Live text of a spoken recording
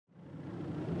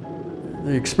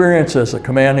The experience as a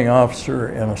commanding officer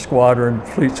in a squadron,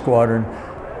 fleet squadron,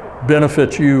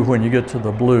 benefits you when you get to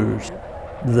the blues.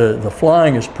 The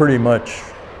flying is pretty much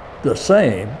the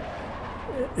same,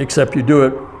 except you do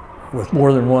it with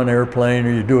more than one airplane,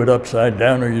 or you do it upside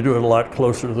down, or you do it a lot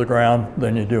closer to the ground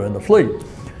than you do in the fleet.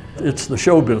 It's the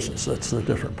show business, that's the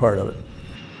different part of it.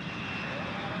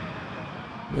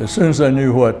 As soon as I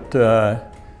knew what an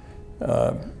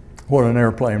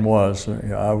airplane was,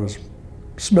 I was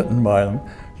smitten by them.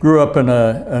 Grew up in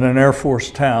an Air Force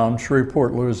town,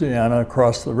 Shreveport, Louisiana,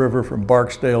 across the river from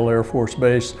Barksdale Air Force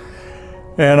Base.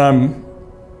 And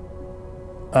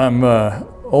I'm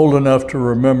old enough to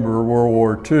remember World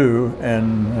War II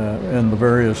and the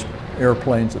various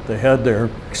airplanes that they had there,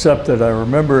 except that I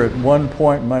remember at one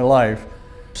point in my life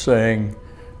saying,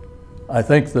 I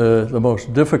think the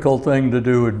most difficult thing to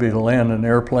do would be to land an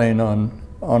airplane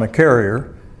on a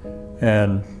carrier,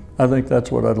 and I think that's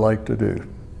what I'd like to do.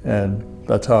 And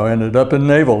that's how I ended up in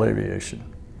naval aviation.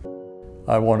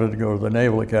 I wanted to go to the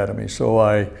Naval Academy, so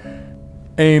I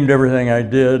aimed everything I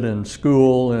did in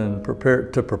school and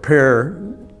prepare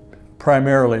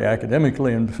primarily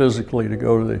academically and physically to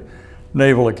go to the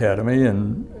Naval Academy,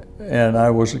 and I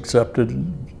was accepted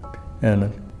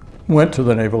and went to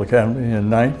the Naval Academy in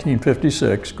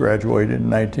 1956, graduated in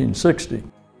 1960.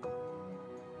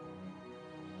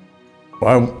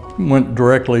 I went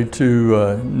directly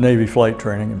to Navy flight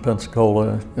training in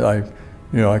Pensacola. I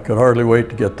could hardly wait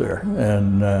to get there,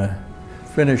 and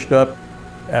finished up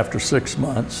after 6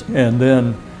 months, and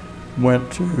then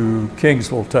went to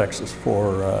Kingsville, Texas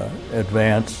for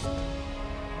advanced.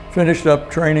 Finished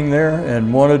up training there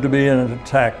and wanted to be an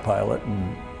attack pilot,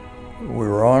 and we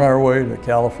were on our way to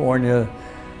California,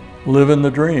 living the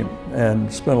dream,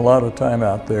 and spent a lot of time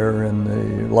out there in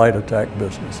the light attack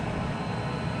business.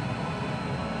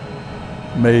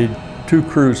 Made 2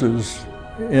 cruises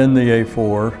in the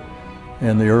A4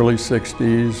 in the early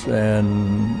 60s,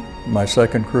 and my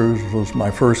second cruise was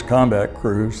my first combat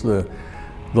cruise. The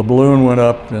balloon went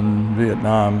up in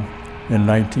Vietnam in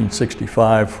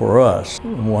 1965 for us.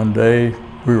 One day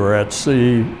we were at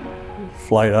sea,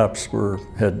 flight ops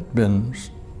had been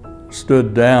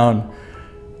stood down,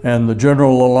 and the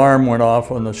general alarm went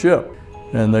off on the ship.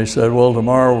 And they said, well,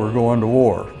 tomorrow we're going to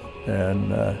war.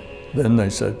 And then they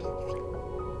said,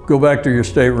 go back to your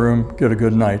stateroom, get a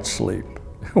good night's sleep.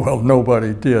 Well,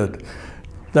 nobody did.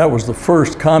 That was the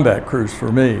first combat cruise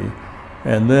for me.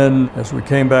 And then as we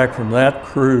came back from that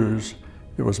cruise,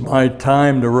 it was my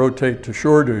time to rotate to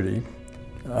shore duty.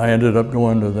 I ended up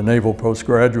going to the Naval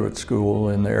Postgraduate School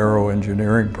in the Aero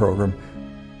Engineering program.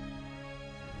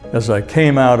 As I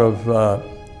came out of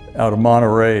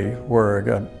Monterey, where I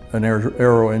got an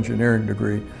Aero Engineering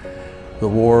degree, the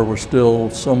war was still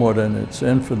somewhat in its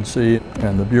infancy,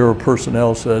 and the Bureau of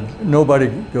Personnel said, nobody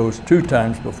goes 2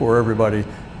 times before everybody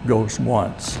goes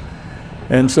once.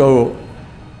 And so,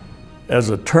 as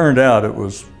it turned out, it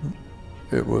was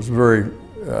very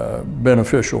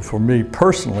beneficial for me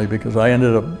personally, because I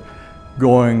ended up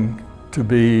going to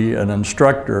be an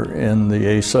instructor in the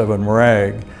A7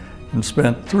 RAG and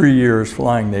spent 3 years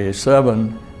flying the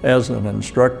A7 as an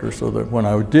instructor, so that when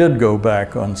I did go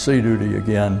back on sea duty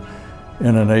again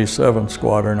in an A7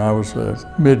 squadron, I was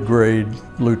a mid-grade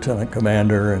lieutenant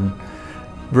commander and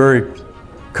very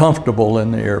comfortable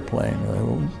in the airplane.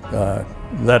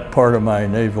 That part of my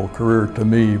naval career, to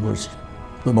me, was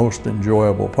the most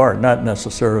enjoyable part. Not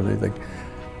necessarily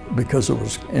because it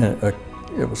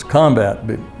was combat,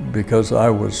 but because I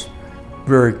was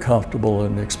very comfortable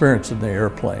and experienced in the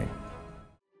airplane.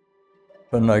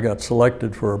 And I got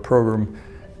selected for a program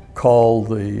called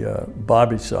the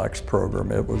Bobby Sox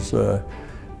program. It was an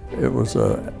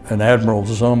Admiral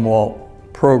Zumwalt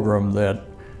program that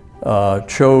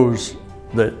chose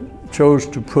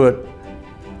to put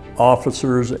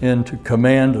officers into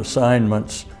command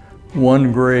assignments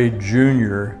 1 grade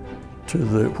junior to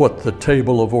what the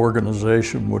table of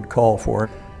organization would call for.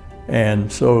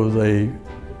 And so they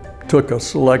took a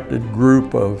selected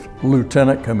group of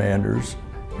lieutenant commanders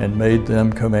and made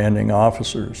them commanding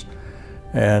officers.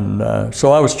 And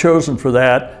so I was chosen for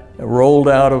that, rolled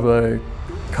out of a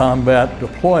combat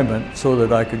deployment so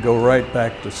that I could go right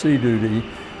back to sea duty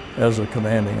as a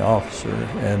commanding officer.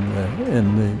 And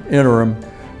in the interim,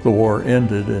 the war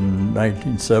ended in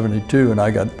 1972, and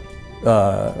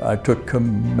I took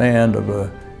command of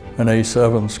an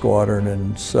A7 squadron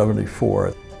in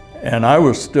 '74. And I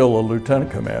was still a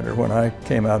lieutenant commander when I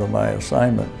came out of my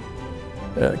assignment,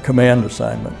 command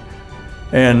assignment.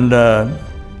 And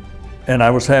I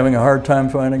was having a hard time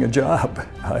finding a job.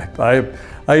 I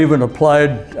even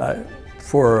applied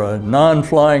for a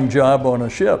non-flying job on a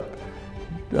ship,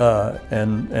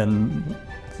 and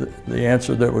the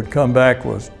answer that would come back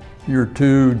was, "You're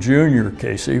too junior,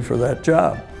 Casey, for that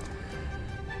job."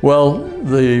 Well,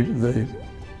 the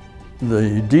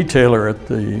detailer at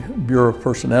the Bureau of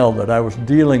Personnel that I was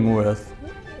dealing with,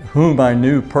 whom I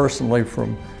knew personally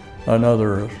from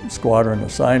another squadron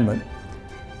assignment,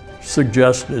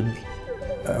 suggested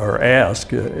or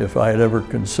asked if I had ever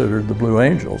considered the Blue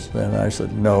Angels. And I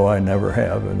said, no, I never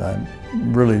have, and I'm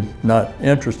really not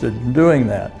interested in doing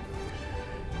that.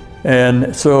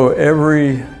 And so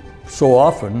every so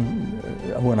often,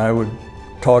 when I would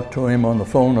talk to him on the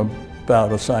phone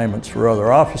about assignments for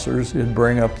other officers, he'd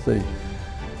bring up the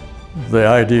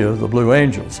idea of the Blue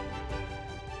Angels.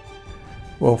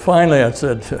 Well, finally I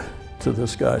said to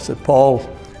this guy, I said, "Paul,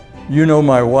 you know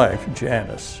my wife,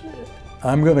 Janice.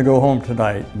 I'm going to go home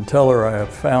tonight and tell her I have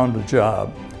found a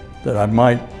job that I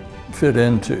might fit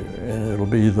into, and it'll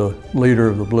be the leader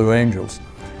of the Blue Angels."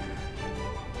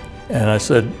 And I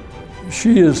said,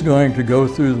 "She is going to go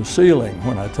through the ceiling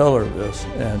when I tell her this,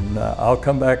 and I'll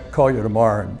come back and call you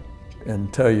tomorrow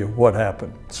and tell you what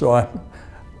happened." So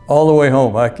all the way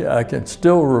home, I can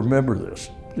still remember this,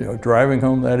 you know, driving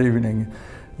home that evening,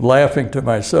 laughing to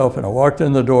myself, and I walked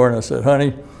in the door and I said,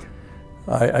 "Honey,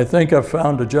 I think I've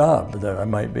found a job that I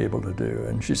might be able to do."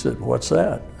 And she said, "What's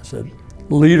that?" I said,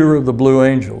 "Leader of the Blue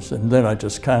Angels." And then I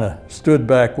just kind of stood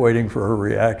back waiting for her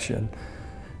reaction.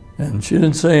 And she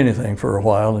didn't say anything for a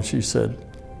while, and she said,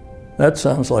 "That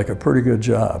sounds like a pretty good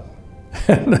job."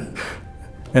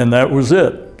 And that was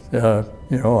it. You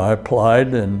know, I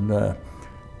applied and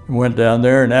went down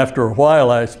there, and after a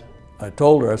while I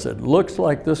told her, I said, "Looks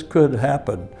like this could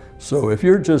happen. So if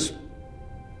you're just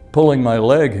pulling my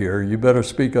leg here, you better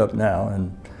speak up now."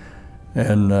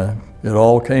 And it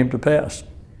all came to pass.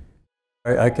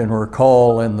 I can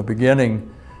recall in the beginning,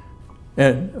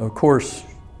 and of course,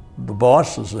 the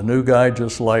boss is a new guy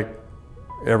just like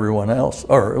everyone else,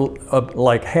 or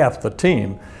like half the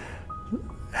team.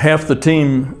 Half the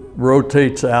team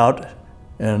rotates out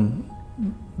and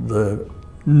the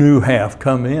new half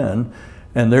come in,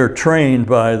 and they're trained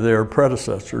by their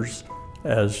predecessors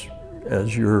as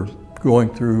you're going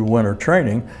through winter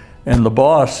training, and the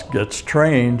boss gets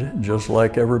trained just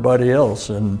like everybody else.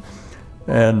 And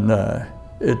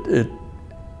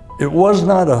it was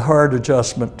not a hard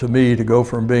adjustment to me to go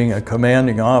from being a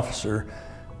commanding officer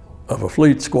of a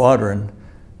fleet squadron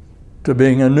to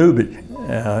being a newbie.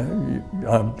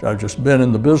 I've just been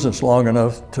in the business long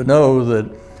enough to know that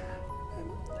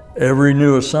every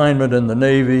new assignment in the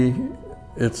Navy,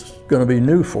 it's going to be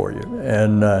new for you.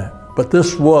 But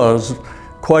this was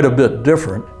quite a bit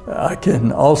different. I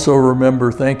can also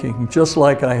remember thinking, just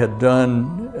like I had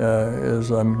done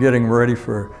as I'm getting ready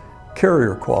for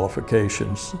carrier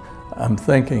qualifications, I'm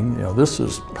thinking, you know, this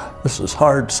is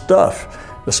hard stuff,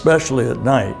 especially at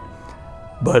night.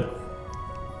 But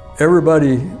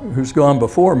everybody who's gone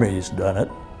before me has done it,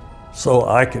 so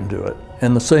I can do it.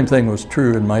 And the same thing was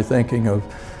true in my thinking of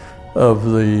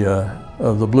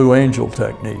the Blue Angel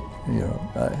technique. You know,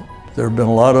 there have been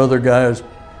a lot of other guys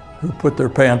who put their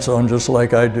pants on just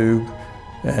like I do,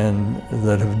 and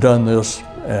that have done this.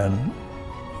 And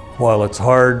while it's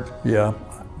hard, yeah,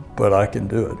 but I can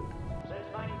do it.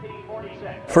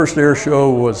 First air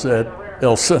show was at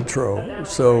El Centro,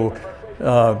 so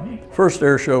first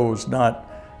air show was not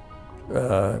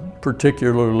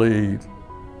particularly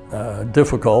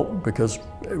difficult because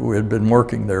we had been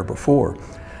working there before.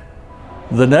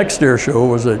 The next air show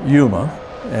was at Yuma,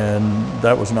 and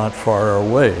that was not far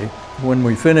away. When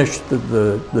we finished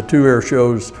the two air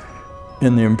shows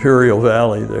in the Imperial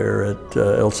Valley there at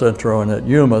El Centro and at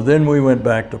Yuma, then we went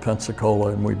back to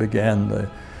Pensacola and we began the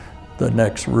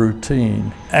next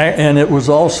routine. And it was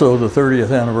also the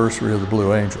 30th anniversary of the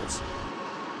Blue Angels.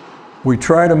 We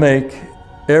try to make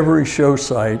every show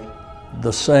site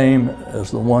the same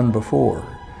as the one before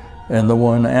and the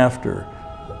one after.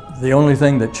 The only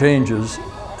thing that changes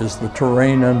is the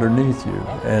terrain underneath you,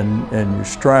 and you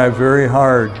strive very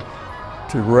hard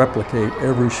to replicate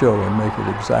every show and make it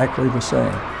exactly the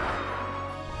same.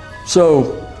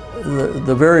 So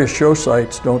the various show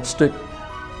sites don't stick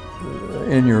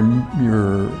in your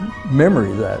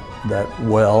memory that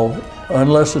well,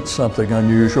 unless it's something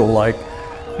unusual like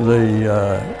the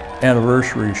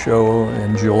anniversary show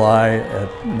in July at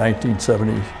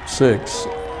 1976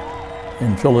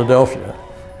 in Philadelphia.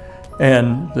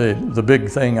 And the big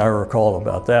thing I recall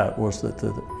about that was that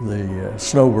the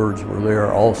snowbirds were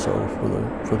there also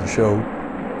for the show.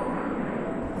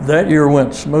 That year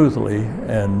went smoothly,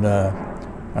 and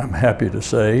I'm happy to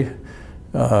say,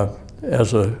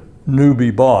 as a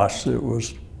newbie boss, it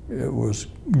was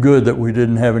good that we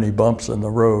didn't have any bumps in the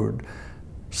road.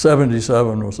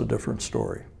 77 was a different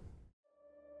story.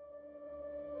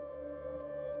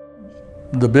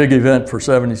 The big event for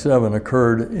 77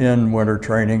 occurred in winter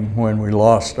training when we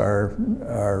lost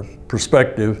our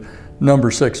prospective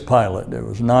number 6 pilot. It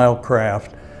was Niall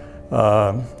Craft.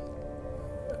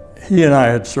 He and I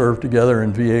had served together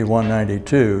in VA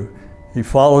 192. He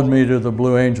followed me to the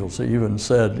Blue Angels. He even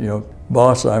said, you know,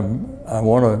 boss, I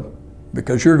want to,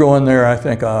 because you're going there, I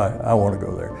think I want to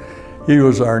go there. He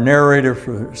was our narrator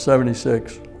for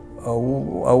 76,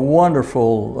 a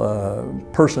wonderful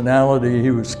personality.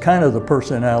 He was kind of the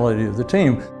personality of the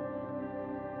team.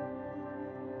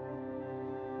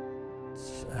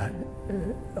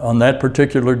 On that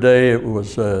particular day, it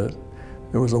was a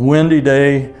windy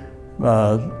day.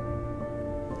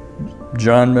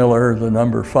 John Miller, the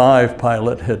number 5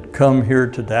 pilot, had come here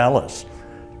to Dallas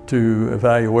to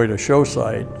evaluate a show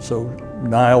site, so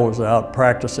Niall was out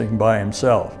practicing by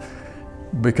himself.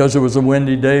 Because it was a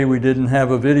windy day, we didn't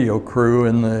have a video crew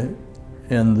in the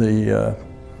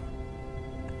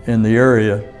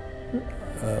area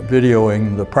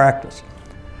videoing the practice.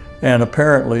 And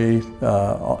apparently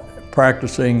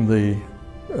practicing the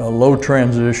low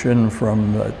transition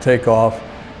from takeoff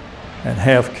and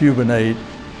half cubinate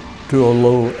to a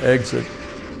low exit,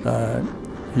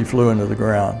 he flew into the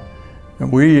ground.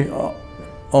 And we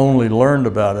only learned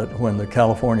about it when the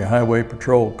California Highway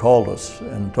Patrol called us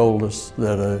and told us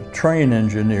that a train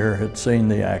engineer had seen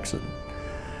the accident.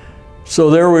 So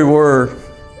there we were,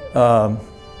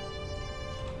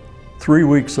 3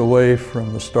 weeks away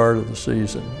from the start of the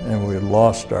season, and we had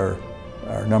lost our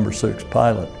number 6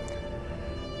 pilot.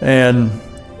 And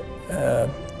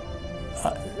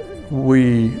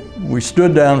we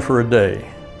stood down for a day,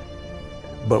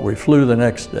 but we flew the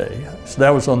next day. So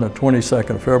that was on the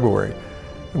 22nd of February.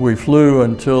 We flew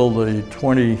until the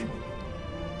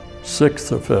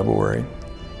 26th of February,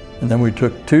 and then we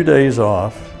took 2 days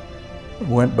off,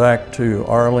 went back to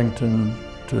Arlington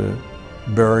to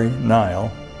bury Niall,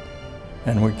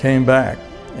 and we came back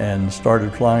and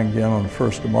started flying again on the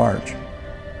 1st of March.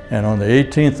 And on the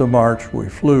 18th of March, we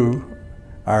flew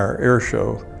our air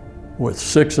show with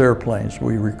 6 airplanes.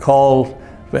 We recalled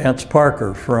Vance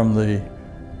Parker from the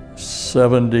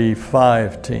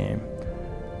 75 team.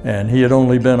 And he had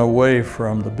only been away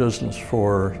from the business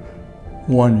for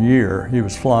 1 year. He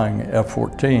was flying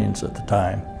F-14s at the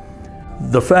time.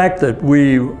 The fact that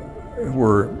we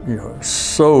were,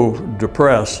 so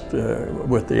depressed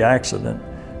with the accident,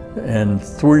 and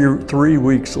three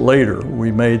weeks later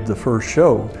we made the first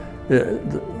show.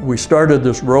 We started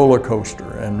this roller coaster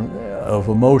of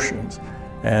emotions,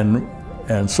 and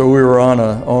so we were on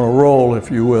a roll, if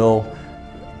you will,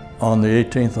 on the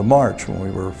 18th of March when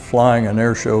we were flying an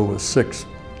air show with 6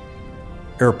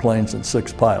 airplanes and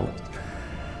 6 pilots.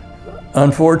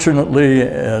 Unfortunately,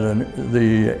 at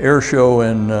the air show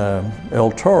in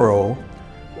El Toro,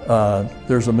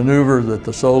 there's a maneuver that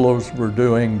the solos were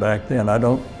doing back then.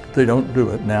 They don't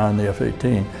do it now in the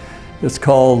F-18. It's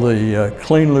called the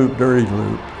clean loop, dirty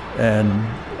loop,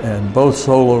 and both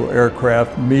solo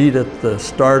aircraft meet at the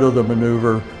start of the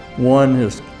maneuver. One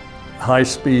is high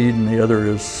speed and the other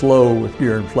is slow with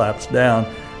gear and flaps down,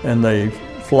 and they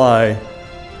fly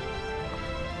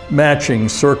matching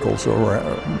circles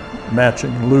around,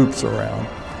 matching loops around.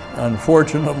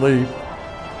 Unfortunately,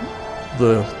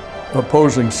 the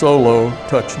opposing solo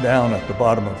touched down at the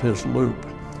bottom of his loop,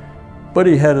 but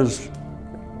he had his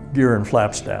gear and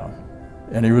flaps down,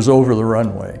 and he was over the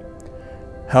runway.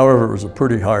 However, it was a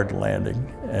pretty hard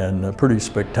landing and pretty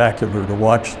spectacular to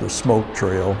watch the smoke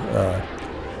trail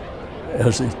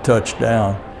as he touched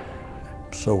down.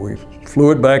 So we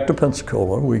flew it back to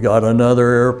Pensacola. We got another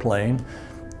airplane.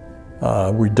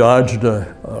 We dodged a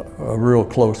real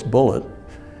close bullet.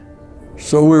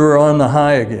 So we were on the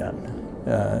high again.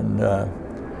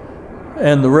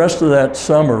 And the rest of that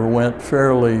summer went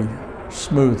fairly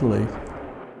smoothly.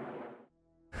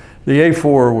 The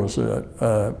A4 was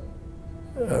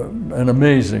an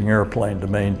amazing airplane to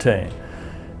maintain,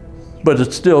 but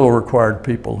it still required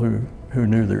people who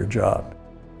knew their job.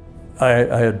 I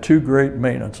had 2 great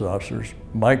maintenance officers,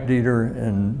 Mike Dieter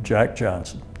and Jack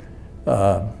Johnson.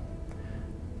 But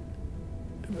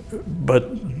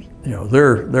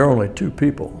they're only 2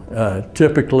 people.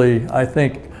 Typically, I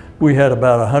think we had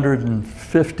about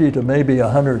 150 to maybe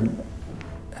 100.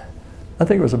 I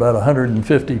think it was about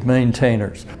 150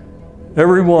 maintainers.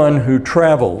 Everyone who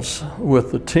travels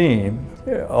with the team,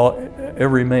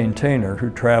 every maintainer who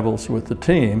travels with the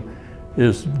team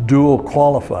is dual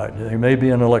qualified. They may be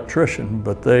an electrician,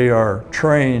 but they are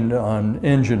trained on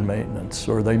engine maintenance,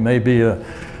 or they may be a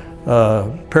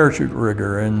parachute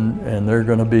rigger, and they're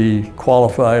going to be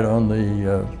qualified on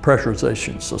the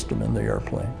pressurization system in the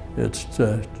airplane. It's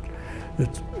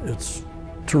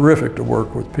terrific to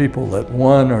work with people that,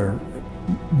 one, are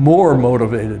more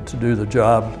motivated to do the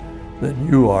job than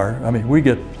you are. I mean,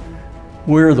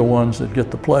 we're the ones that get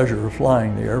the pleasure of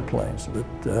flying the airplanes, but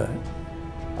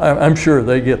I'm sure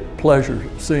they get pleasure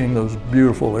seeing those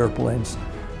beautiful airplanes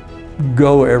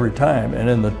go every time. And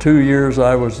in the 2 years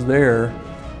I was there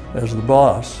as the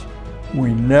boss,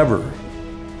 we never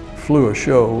flew a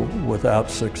show without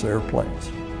 6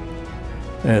 airplanes.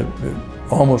 And it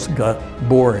almost got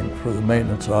boring for the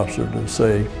maintenance officer to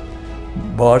say,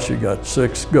 "Boss, you got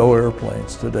 6 go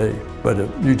airplanes today," but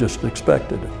you just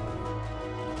expected it.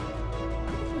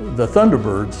 The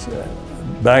Thunderbirds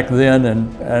back then,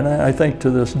 and I think to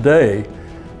this day,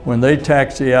 when they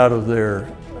taxi out of the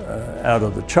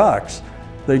chocks,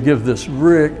 they give this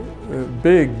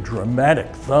big dramatic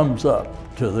thumbs up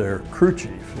to their crew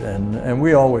chief, and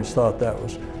we always thought that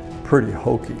was pretty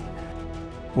hokey.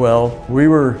 Well, we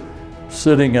were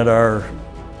sitting at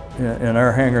in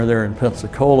our hangar there in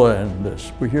Pensacola, and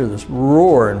we hear this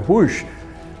roar and whoosh,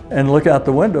 and look out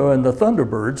the window, and the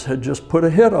Thunderbirds had just put a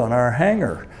hit on our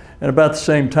hangar. And about the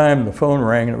same time, the phone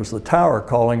rang, and it was the tower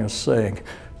calling us saying,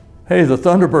 "Hey, the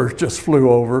Thunderbirds just flew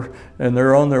over, and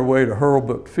they're on their way to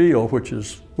Hurlbut Field," which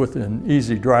is within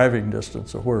easy driving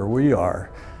distance of where we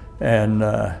are, and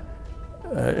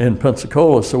in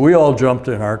Pensacola. So we all jumped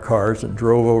in our cars and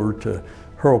drove over to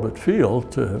Hurlbut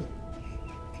Field to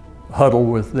huddle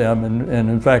with them, and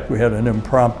in fact we had an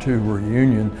impromptu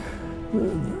reunion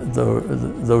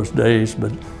those days.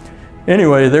 But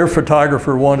anyway, their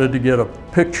photographer wanted to get a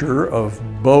picture of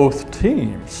both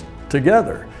teams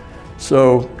together.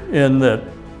 So in that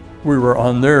we were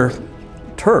on their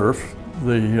turf,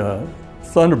 the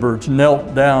Thunderbirds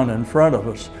knelt down in front of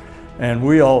us, and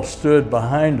we all stood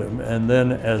behind them, and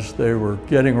then as they were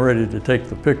getting ready to take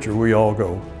the picture, we all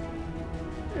go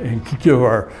and give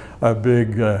our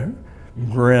big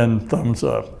grin thumbs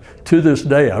up. To this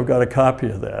day, I've got a copy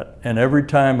of that, and every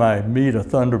time I meet a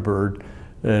Thunderbird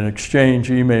and exchange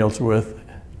emails with,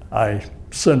 I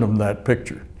send them that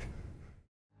picture.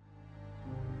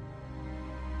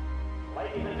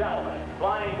 Ladies and gentlemen,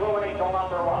 flying Blue Angel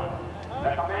 #1,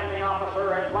 the commanding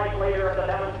officer and flight leader of the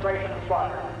demonstration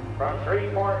squadron, from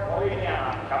Shreveport,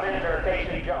 Louisiana, Commander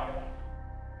Casey Jones.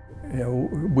 You know,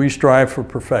 we strive for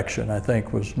perfection, I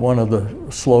think, was one of the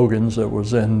slogans that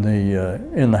was in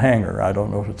the hangar. I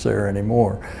don't know if it's there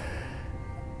anymore,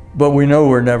 but we know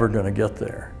we're never going to get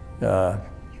there.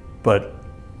 But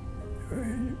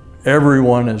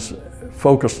everyone is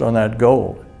focused on that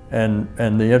goal, and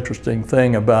the interesting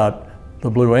thing about the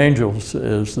Blue Angels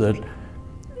is that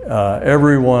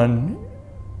everyone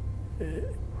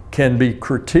can be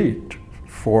critiqued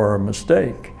for a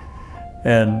mistake.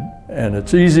 And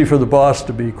it's easy for the boss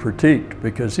to be critiqued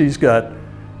because he's got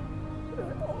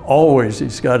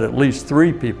at least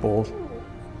 3 people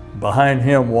behind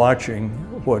him watching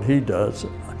what he does.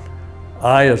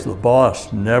 I, as the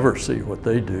boss, never see what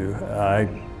they do. I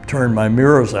turn my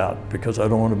mirrors out because I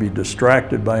don't want to be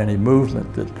distracted by any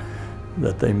movement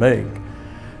that they make.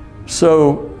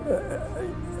 So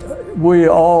we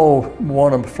all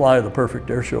want to fly the perfect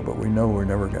air show, but we know we're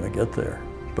never going to get there.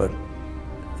 But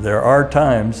there are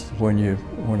times when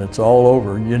it's all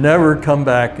over, you never come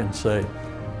back and say,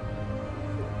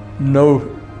 "No,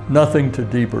 nothing to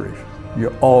debrief."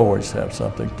 You always have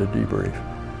something to debrief.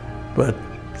 But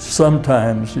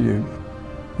sometimes you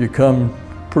come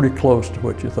pretty close to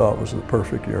what you thought was the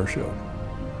perfect air show.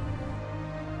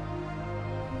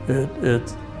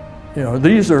 You know,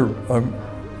 these are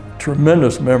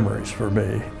tremendous memories for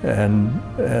me, and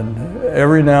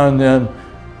every now and then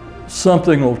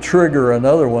something will trigger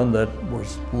another one that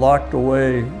was locked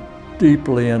away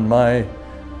deeply in my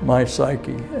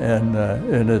psyche, and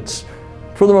it's,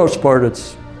 for the most part,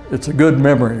 it's a good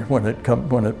memory when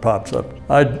it pops up.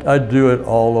 I'd do it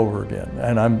all over again,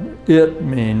 and it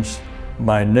means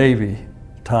my Navy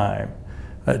time.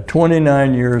 I had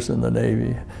 29 years in the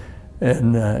Navy,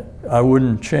 and I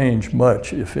wouldn't change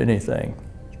much, if anything,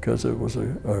 because it was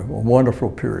a wonderful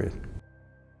period.